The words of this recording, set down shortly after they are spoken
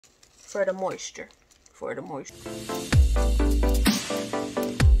for the moisture.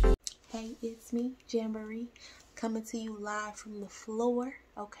 Hey, it's me, Jamboree, coming to you live from the floor,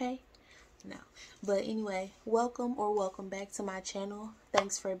 okay? No, but anyway, welcome back to my channel.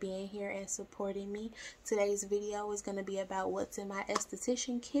 Thanks for being here and supporting me. Today's video is going to be about what's in my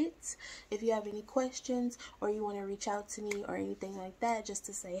esthetician kits. If you have any questions or you want to reach out to me or anything like that, just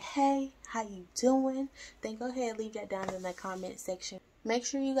to say, hey, how you doing? Then go ahead, leave that down in the comment section. Make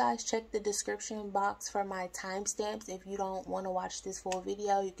sure you guys check the description box for my timestamps. If you don't want to watch this full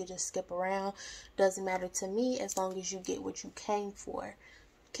video, you could just skip around. Doesn't matter to me as long as you get what you came for.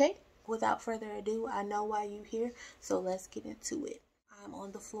 Okay? Without further ado, I know why you're here, so let's get into it. I'm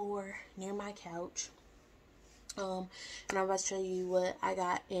on the floor near my couch. And I'm about to show you what I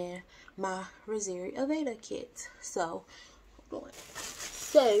got in my Rosary Aveda kit. So, hold on.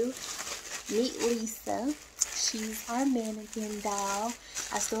 So, meet Lisa. She's our mannequin doll.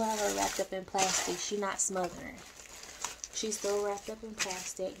 I still have her wrapped up in plastic. She's not smothering. She's still wrapped up in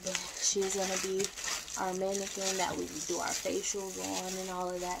plastic, but she's going to be our mannequin that we do our facials on and all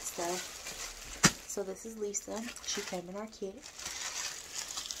of that stuff. So this is Lisa. She came in our kit.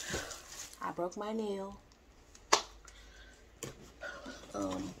 I broke my nail.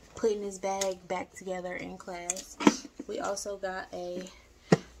 Putting this bag back together in class. We also got a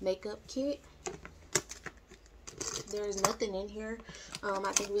makeup kit. There's nothing in here. I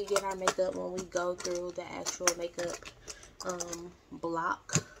think we get our makeup when we go through the actual makeup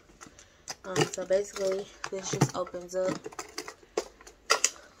block. So basically this just opens up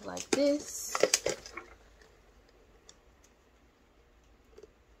like this.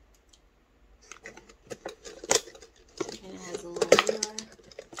 And it has a little mirror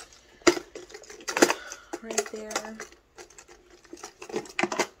right there.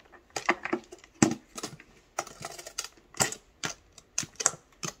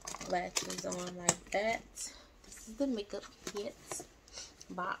 Latches on like that. This is the makeup kit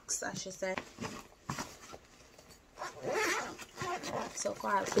box, I should say. So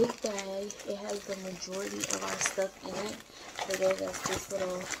far, a big bag. It has the majority of our stuff in it. So there's this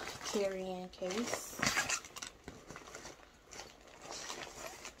little carrying case.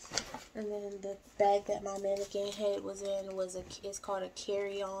 And then the bag that my mannequin head was in was it's called a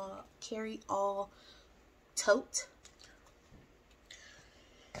carry-all tote.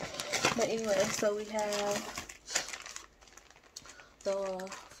 But anyway, so we have the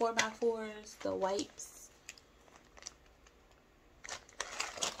 4x4s, the wipes,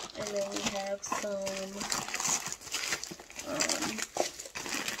 and then we have some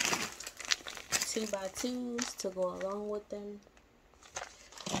 2x2s to go along with them.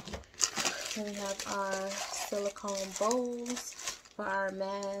 And we have our silicone bowls for our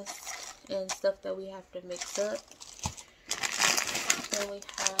masks and stuff that we have to mix up. Then we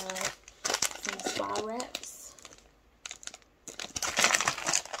have some spa wraps.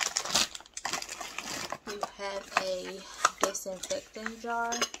 We have a disinfectant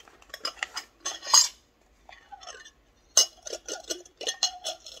jar.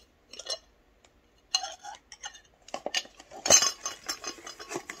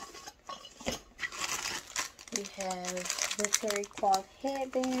 We have the terry cloth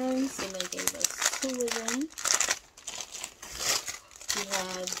headbands, and they gave us 2 of them. We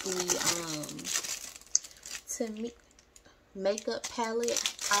have the makeup palette.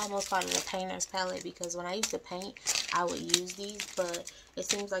 I almost called it a painter's palette because when I used to paint, I would use these, but it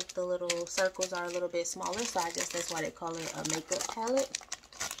seems like the little circles are a little bit smaller, so I guess that's why they call it a makeup palette.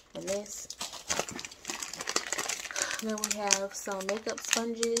 And this. Then we have some makeup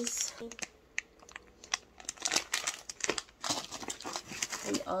sponges.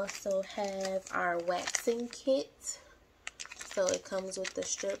 We also have our waxing kit. So it comes with the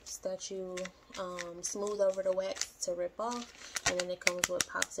strips that you smooth over the wax to rip off. And then it comes with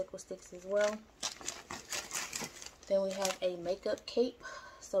popsicle sticks as well. Then we have a makeup cape.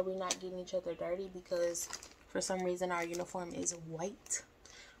 So we're not getting each other dirty because for some reason our uniform is white.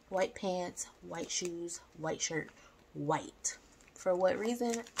 White pants, white shoes, white shirt, white. For what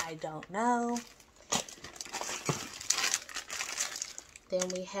reason? I don't know. Then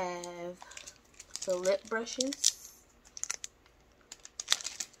we have the lip brushes.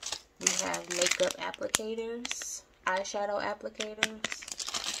 We have makeup applicators, eyeshadow applicators,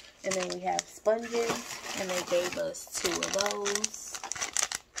 and then we have sponges, and they gave us 2 of those.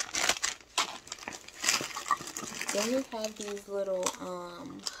 Then we have these little,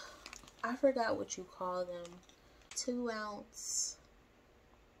 I forgot what you call them, 2-ounce,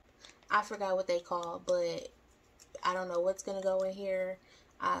 I forgot what they call, but I don't know what's going to go in here.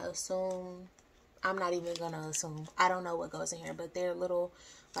 I assume, I'm not even going to assume. I don't know what goes in here, but they're little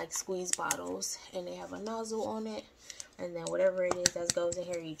like squeeze bottles, and they have a nozzle on it, and then whatever it is that goes in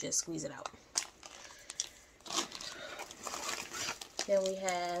here, you just squeeze it out. Then we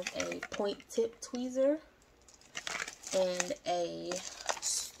have a point tip tweezer and a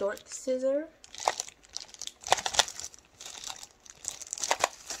stork scissor.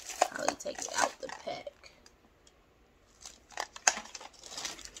 I'll take it out the pack.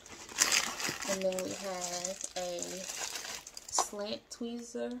 And then we have a slant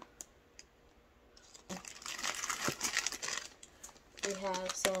tweezer. We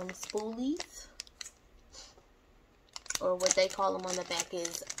have some spoolies, or what they call them on the back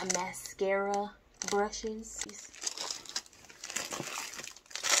is mascara brushes.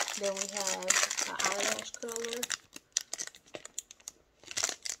 Then we have an eyelash curler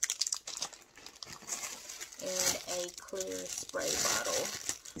and a clear spray bottle.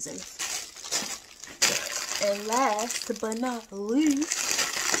 And last but not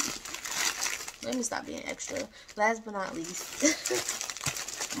least, let me stop being extra. Last but not least,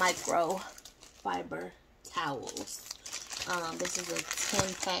 microfiber towels. This is a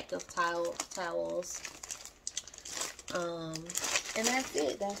 10-pack of towels. And that's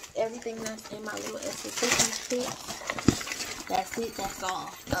it. That's everything that's in my little esthetician kit. That's it. That's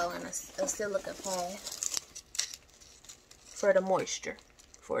all. Oh, and a silica foam for the moisture.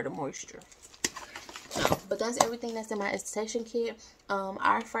 But that's everything that's in my esthetician kit.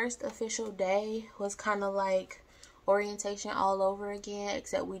 Our first official day was kind of like orientation all over again,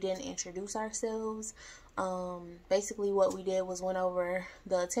 except we didn't introduce ourselves. Basically what we did was went over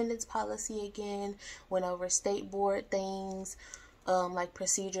the attendance policy again, went over state board things, like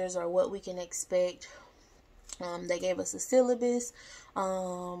procedures or what we can expect. They gave us a syllabus.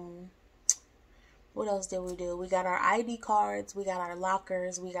 What else did we do? We got our ID cards, we got our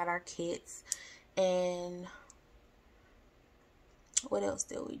lockers, we got our kits, and what else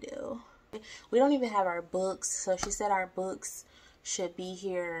did we do? We don't even have our books, so she said our books should be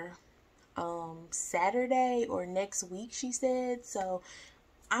here Saturday or next week, she said. So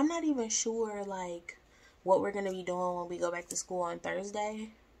I'm not even sure like what we're gonna be doing when we go back to school on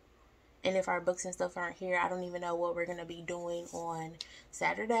Thursday. And if our books and stuff aren't here, I don't even know what we're gonna be doing on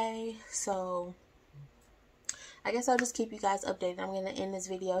Saturday. So I guess I'll just keep you guys updated. I'm going to end this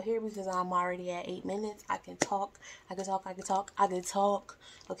video here because I'm already at 8 minutes. I can talk.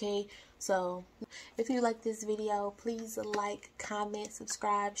 Okay? So, if you like this video, please like, comment,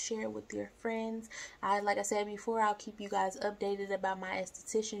 subscribe, share it with your friends. Like I said before, I'll keep you guys updated about my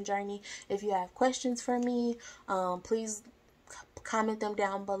esthetician journey. If you have questions for me, please comment them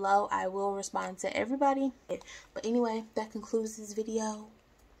down below. I will respond to everybody. But anyway, that concludes this video.